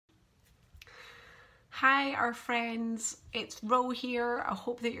Hi, our friends. It's Ro here. I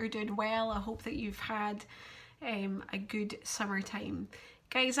hope that you're doing well. I hope that you've had a good summertime.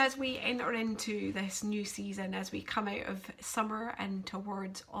 Guys, as we enter into this new season, as we come out of summer and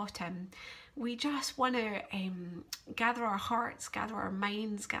towards autumn, we just want to gather our hearts, gather our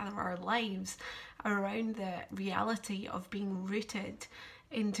minds, gather our lives around the reality of being rooted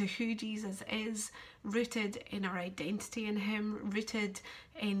into who Jesus is, rooted in our identity in him, rooted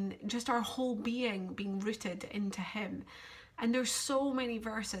in just our whole being being rooted into him. And there's so many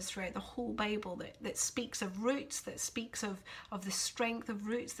verses throughout the whole Bible that speaks of roots, that speaks of the strength of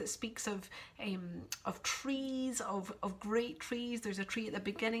roots, that speaks of trees, of great trees. There's a tree at the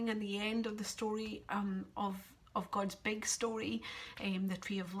beginning and the end of the story of God's big story, the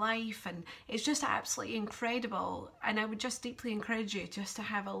tree of life, and it's just absolutely incredible. And I would just deeply encourage you just to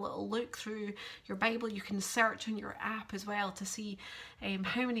have a little look through your Bible. You can search on your app as well to see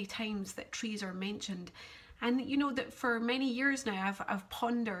how many times that trees are mentioned. And you know that for many years now I've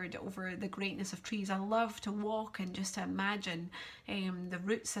pondered over the greatness of trees. I love to walk and just to imagine the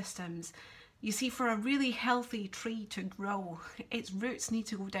root systems. You see, for a really healthy tree to grow, its roots need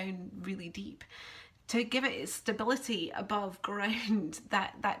to go down really deep. To give it its stability above ground,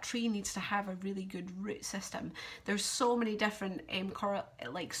 that tree needs to have a really good root system. There's so many different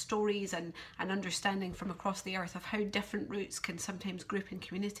stories and understanding from across the earth of how different roots can sometimes group in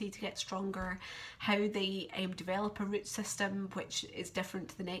community to get stronger, how they develop a root system which is different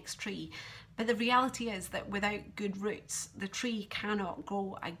to the next tree. But the reality is that without good roots, the tree cannot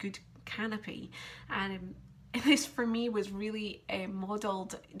grow a good canopy. And this for me was really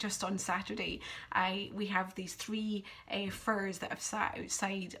modelled just on Saturday. We have these three firs that have sat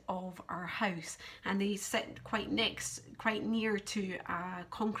outside of our house, and they sit quite near to a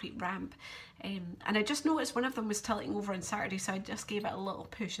concrete ramp. And I just noticed one of them was tilting over on Saturday, so I just gave it a little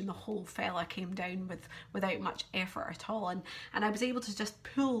push and the whole fella came down without much effort at all. And I was able to just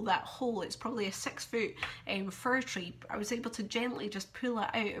pull that whole, it's probably a 6-foot fir tree, I was able to gently just pull it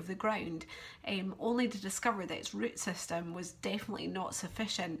out of the ground, only to discover that its root system was definitely not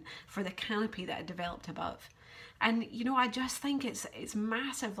sufficient for the canopy that had developed above. And you know, I just think it's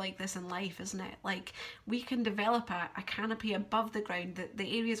massive like this in life, isn't it? Like, we can develop a canopy above the ground,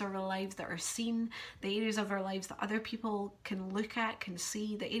 the areas of our lives that are seen, the areas of our lives that other people can look at, can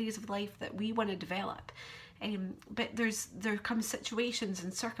see, the areas of life that we want to develop. But there come situations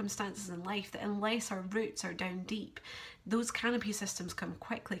and circumstances in life that unless our roots are down deep, those canopy systems can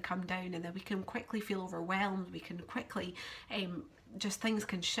quickly come down, and then we can quickly feel overwhelmed. We can quickly, just things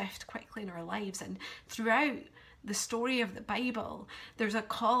can shift quickly in our lives. And throughout the story of the Bible, there's a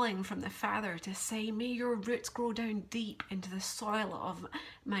calling from the Father to say, may your roots grow down deep into the soil of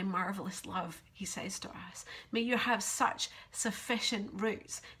my marvelous love, he says to us. May you have such sufficient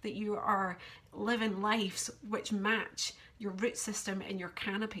roots that you are living lives which match your root system and your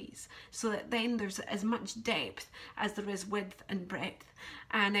canopies, so that then there's as much depth as there is width and breadth.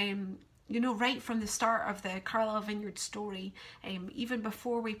 And you know, right from the start of the Carlisle Vineyard story, even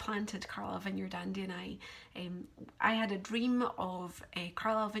before we planted Carlisle Vineyard, Andy and I had a dream of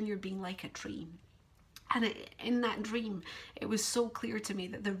Carlisle Vineyard being like a tree. And in that dream, it was so clear to me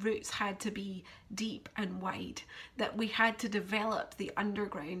that the roots had to be deep and wide, that we had to develop the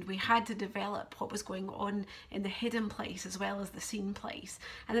underground, we had to develop what was going on in the hidden place as well as the seen place,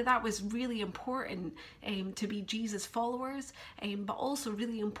 and that was really important to be Jesus followers, but also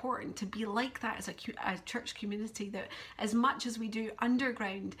really important to be like that as a church community, that as much as we do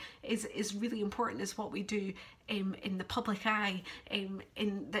underground is really important as what we do in the public eye,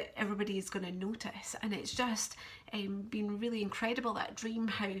 in that everybody is going to notice. And it's just been really incredible, that dream,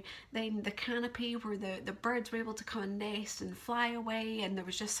 how then the canopy where the birds were able to come and nest and fly away, and there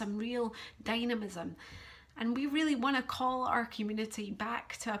was just some real dynamism. And we really want to call our community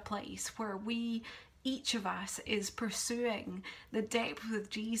back to a place where each of us is pursuing the depth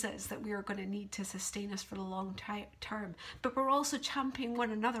with Jesus that we are going to need to sustain us for the long term. But we're also championing one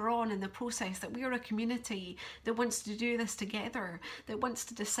another on in the process, that we are a community that wants to do this together, that wants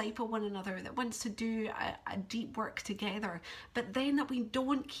to disciple one another, that wants to do a deep work together. But then that we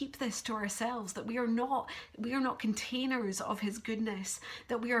don't keep this to ourselves, that we are not containers of his goodness,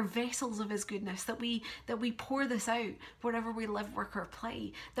 that we are vessels of his goodness, that we pour this out wherever we live, work or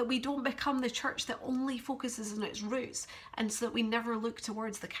play, that we don't become the church that only focuses on its roots, and so that we never look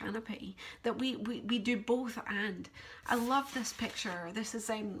towards the canopy, that we do both. And I love this picture. This is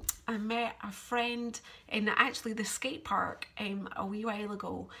I met a friend in actually the skate park a wee while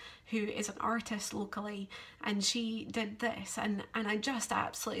ago, who is an artist locally, and she did this, and I just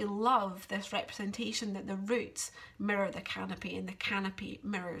absolutely love this representation that the roots mirror the canopy and the canopy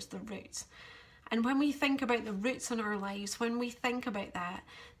mirrors the roots. And when we think about the roots in our lives, when we think about that,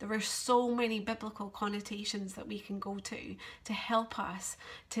 there are so many biblical connotations that we can go to help us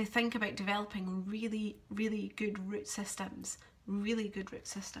to think about developing really, really good root systems. Really good root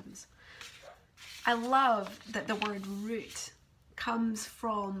systems. I love that the word root comes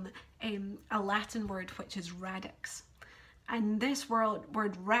from a Latin word which is radix. And this word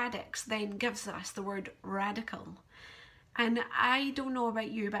radix then gives us the word radical. And I don't know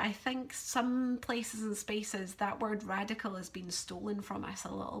about you, but I think some places and spaces that word radical has been stolen from us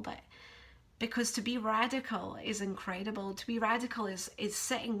a little bit. Because to be radical is incredible. To be radical is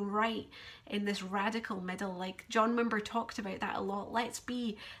sitting right in this radical middle. Like John Wimber talked about that a lot. Let's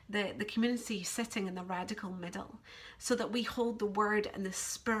be the community sitting in the radical middle, so that we hold the word and the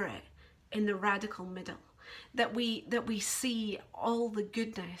spirit in the radical middle. That we see all the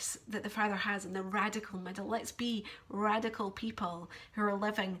goodness that the Father has in the radical middle. Let's be radical people who are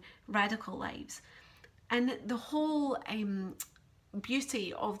living radical lives. And the whole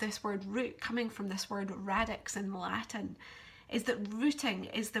beauty of this word root, coming from this word radix in Latin, is that rooting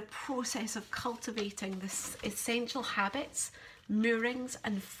is the process of cultivating the essential habits, moorings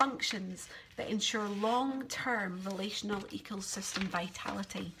and functions that ensure long-term relational ecosystem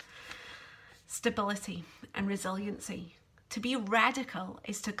vitality, stability and resiliency. To be radical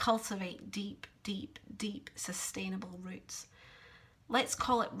is to cultivate deep, deep, deep sustainable roots. Let's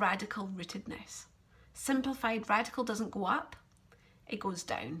call it radical rootedness. Simplified, radical doesn't go up, it goes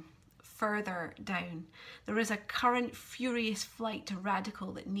down, further down. There is a current furious flight to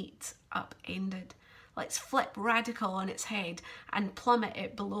radical that needs upended. Let's flip radical on its head and plummet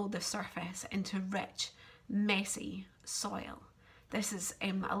it below the surface into rich, messy soil. This is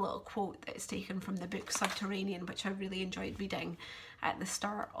a little quote that is taken from the book Subterranean, which I really enjoyed reading at the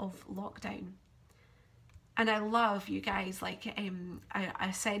start of lockdown. And I love, you guys, like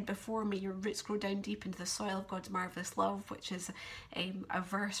I said before, may your roots grow down deep into the soil of God's marvellous love, which is a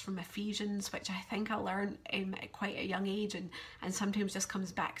verse from Ephesians, which I think I learned at quite a young age and sometimes just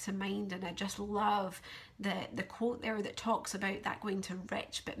comes back to mind. And I just love the quote there that talks about that going to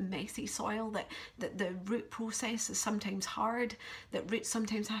rich but messy soil, that the root process is sometimes hard, that roots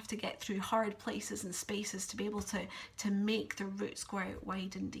sometimes have to get through hard places and spaces to be able to make the roots go out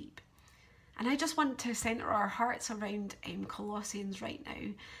wide and deep. And I just want to centre our hearts around Colossians right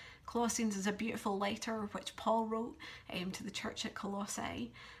now. Colossians is a beautiful letter which Paul wrote to the church at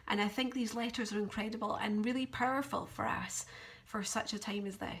Colossae. And I think these letters are incredible and really powerful for us for such a time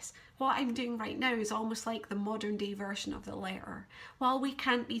as this. What I'm doing right now is almost like the modern day version of the letter. While we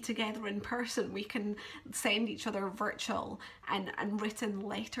can't be together in person, we can send each other virtual and written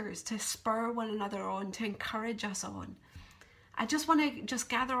letters to spur one another on, to encourage us on. I just want to just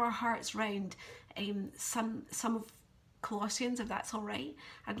gather our hearts round some of Colossians, if that's all right.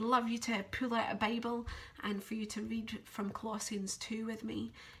 I'd love you to pull out a Bible and for you to read from Colossians 2 with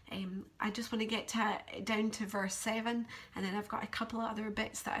me. I just want to get down to verse 7, and then I've got a couple of other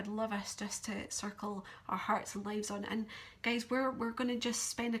bits that I'd love us just to circle our hearts and lives on. And guys, we're going to just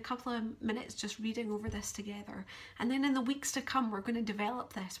spend a couple of minutes just reading over this together, and then in the weeks to come we're going to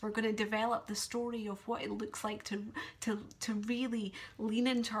develop this. We're going to develop the story of what it looks like to really lean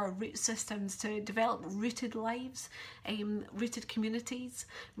into our root systems, to develop rooted lives, rooted communities,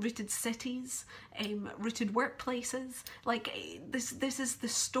 rooted cities, rooted workplaces. Like this is the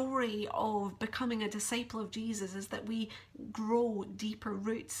story of becoming a disciple of Jesus, is that we grow deeper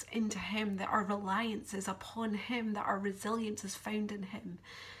roots into him, that our reliance is upon him, that our resilience is found in him.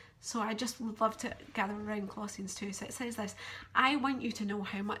 So I just would love to gather around Colossians 2. So it says this: I want you to know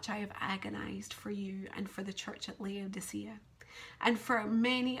how much I have agonized for you and for the church at Laodicea, and for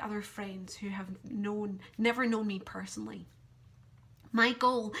many other friends who have never known me personally. My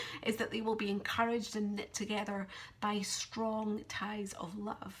goal is that they will be encouraged and knit together by strong ties of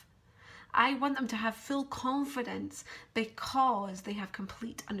love. I want them to have full confidence because they have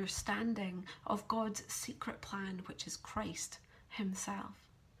complete understanding of God's secret plan, which is Christ himself.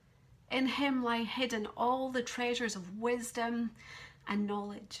 In him lie hidden all the treasures of wisdom and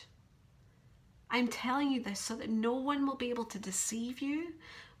knowledge. I'm telling you this so that no one will be able to deceive you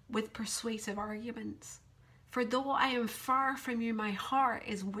with persuasive arguments. For though I am far from you, my heart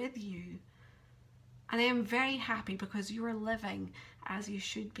is with you. And I am very happy because you are living as you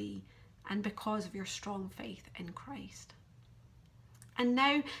should be, and because of your strong faith in Christ. And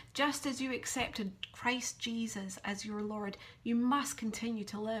now, just as you accepted Christ Jesus as your Lord, you must continue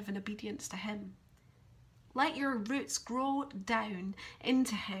to live in obedience to him. Let your roots grow down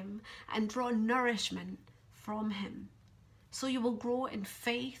into him and draw nourishment from him. So you will grow in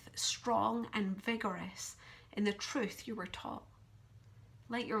faith, strong and vigorous in the truth you were taught.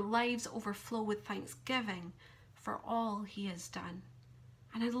 Let your lives overflow with thanksgiving for all he has done.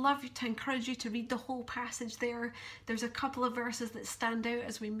 And I'd love to encourage you to read the whole passage there. There's a couple of verses that stand out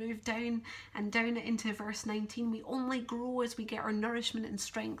as we move down and down into verse 19. We only grow as we get our nourishment and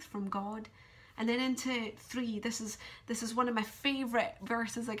strength from God. And then into 3, this is one of my favourite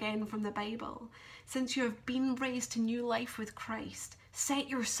verses again from the Bible. Since you have been raised to new life with Christ, set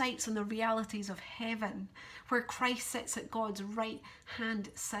your sights on the realities of heaven, where Christ sits at God's right hand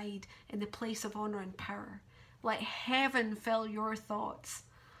side in the place of honour and power. Let heaven fill your thoughts.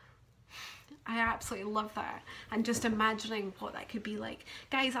 I absolutely love that. And just imagining what that could be like.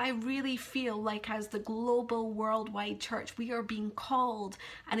 Guys, I really feel like as the global worldwide church, we are being called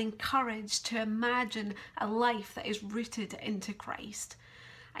and encouraged to imagine a life that is rooted into Christ.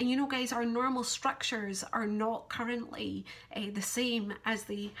 And you know, guys, our normal structures are not currently the same as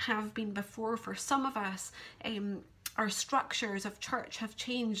they have been before. For some of us, our structures of church have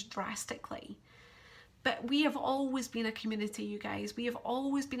changed drastically. But we have always been a community, you guys. We have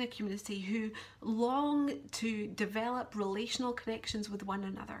always been a community who long to develop relational connections with one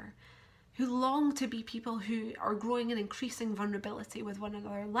another, who long to be people who are growing and increasing vulnerability with one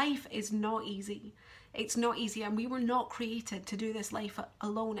another. Life is not easy. It's not easy, and we were not created to do this life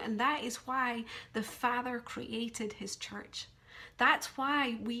alone. And that is why the Father created his church. That's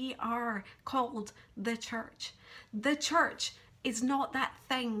why we are called the church. The church is not that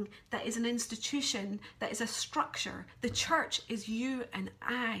thing that is an institution, that is a structure. The church is you and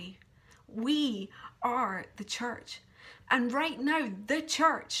I. We are the church. And right now, the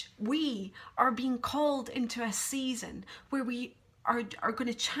church, we are being called into a season where we are going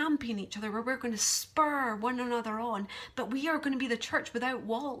to champion each other, where we're going to spur one another on, but we are going to be the church without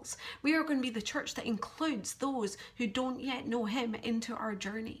walls. We are going to be the church that includes those who don't yet know him into our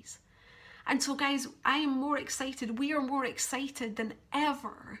journeys. And so guys, I am more excited, we are more excited than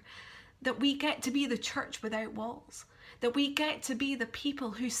ever that we get to be the church without walls, that we get to be the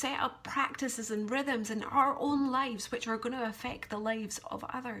people who set up practices and rhythms in our own lives which are going to affect the lives of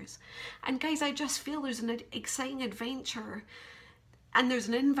others. And guys, I just feel there's an exciting adventure and there's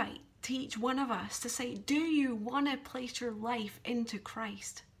an invite to each one of us to say, do you want to place your life into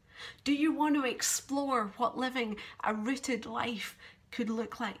Christ? Do you want to explore what living a rooted life could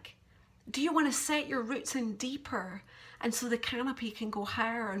look like? Do you want to set your roots in deeper, and so the canopy can go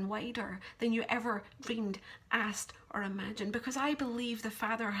higher and wider than you ever dreamed, asked, or imagined? Because I believe the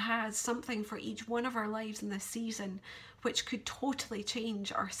Father has something for each one of our lives in this season which could totally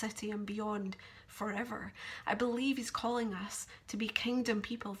change our city and beyond forever. I believe he's calling us to be kingdom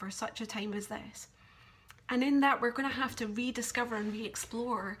people for such a time as this. And in that, we're going to have to rediscover and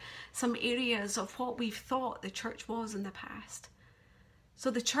re-explore some areas of what we've thought the church was in the past. So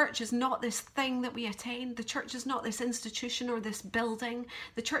the church is not this thing that we attend. The church is not this institution or this building.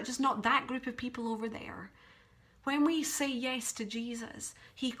 The church is not that group of people over there. When we say yes to Jesus,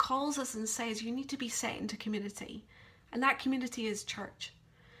 he calls us and says, you need to be set into community. And that community is church.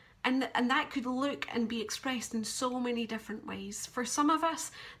 And that could look and be expressed in so many different ways. For some of us,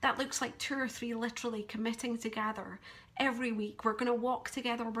 that looks like 2 or 3 literally committing together every week. We're going to walk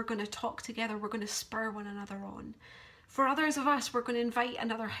together, we're going to talk together, we're going to spur one another on. For others of us, we're going to invite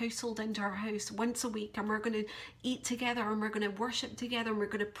another household into our house once a week, and we're going to eat together, and we're going to worship together, and we're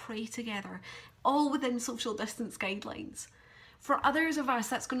going to pray together, all within social distance guidelines. For others of us,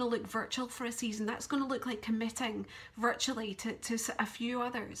 that's going to look virtual for a season. That's going to look like committing virtually to a few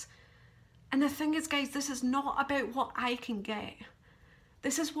others. And the thing is, guys, this is not about what I can get.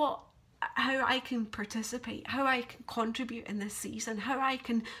 This is how I can participate, how I can contribute in this season, how I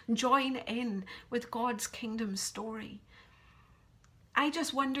can join in with God's kingdom story. I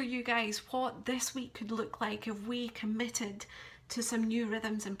just wonder, you guys, what this week could look like if we committed to some new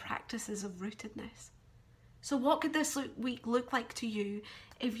rhythms and practices of rootedness. So what could this week look like to you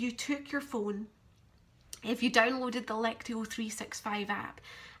if you took your phone, if you downloaded the Lectio 365 app,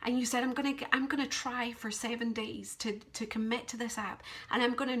 and you said, I'm gonna try for 7 days to commit to this app, and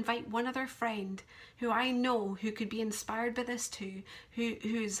I'm gonna invite one other friend who I know who could be inspired by this too,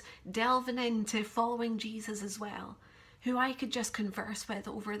 who's delving into following Jesus as well, who I could just converse with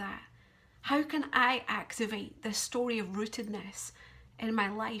over that. How can I activate this story of rootedness in my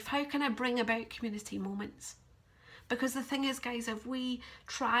life? How can I bring about community moments? Because the thing is, guys, if we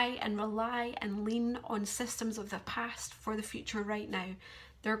try and rely and lean on systems of the past for the future right now,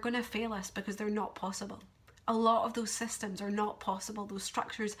 they're going to fail us because they're not possible. A lot of those systems are not possible. Those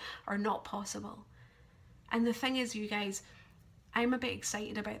structures are not possible. And the thing is, you guys, I'm a bit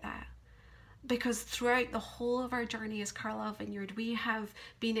excited about that. Because throughout the whole of our journey as Carlisle Vineyard, we have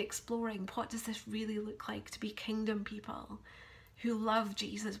been exploring what does this really look like to be kingdom people, who love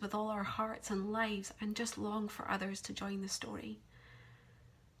Jesus with all our hearts and lives and just long for others to join the story.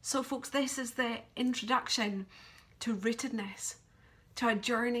 So folks, this is the introduction to rootedness, to a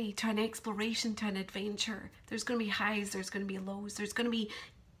journey, to an exploration, to an adventure. There's going to be highs, there's going to be lows, there's going to be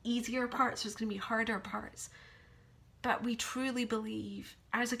easier parts, there's going to be harder parts. But we truly believe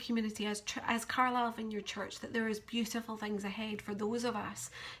as a community, as Carlisle Vineyard Church, that there is beautiful things ahead for those of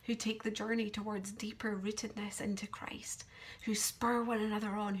us who take the journey towards deeper rootedness into Christ, who spur one another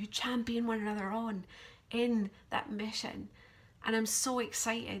on, who champion one another on in that mission. And I'm so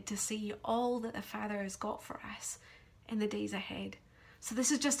excited to see all that the Father has got for us in the days ahead. So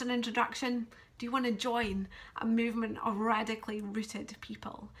this is just an introduction. Do you want to join a movement of radically rooted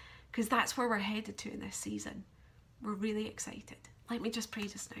people? Because that's where we're headed to in this season. We're really excited. Let me just pray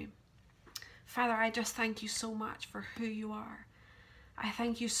just now. Father, I just thank you so much for who you are. I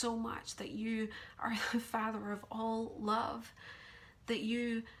thank you so much that you are the Father of all love, that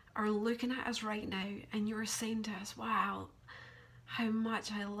you are looking at us right now and you're saying to us, wow, how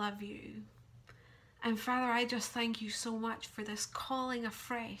much I love you. And Father, I just thank you so much for this calling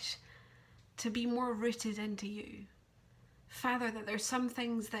afresh to be more rooted into you. Father, that there's some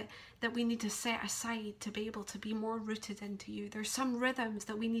things that we need to set aside to be able to be more rooted into you. There's some rhythms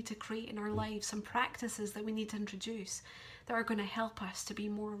that we need to create in our lives, some practices that we need to introduce that are going to help us to be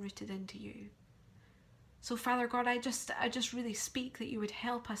more rooted into you. So Father God, I just really speak that you would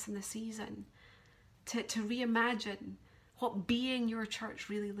help us in the season to reimagine what being your church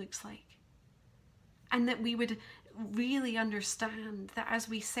really looks like. And that we would really understand that as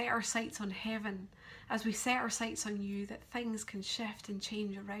we set our sights on heaven, as we set our sights on you, that things can shift and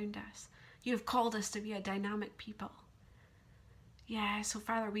change around us. You have called us to be a dynamic people. Yeah, so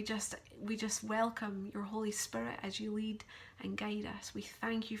Father, we just welcome your Holy Spirit as you lead and guide us. We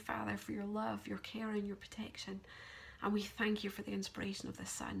thank you, Father, for your love, your care and your protection. And we thank you for the inspiration of the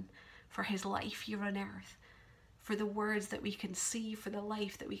Son, for his life here on earth, for the words that we can see, for the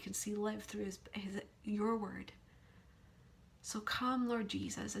life that we can see lived through your word. So come, Lord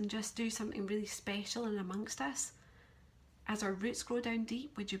Jesus, and just do something really special in amongst us. As our roots grow down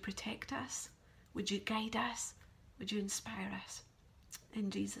deep, would you protect us? Would you guide us? Would you inspire us?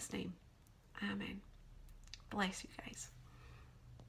 In Jesus' name, amen. Bless you guys.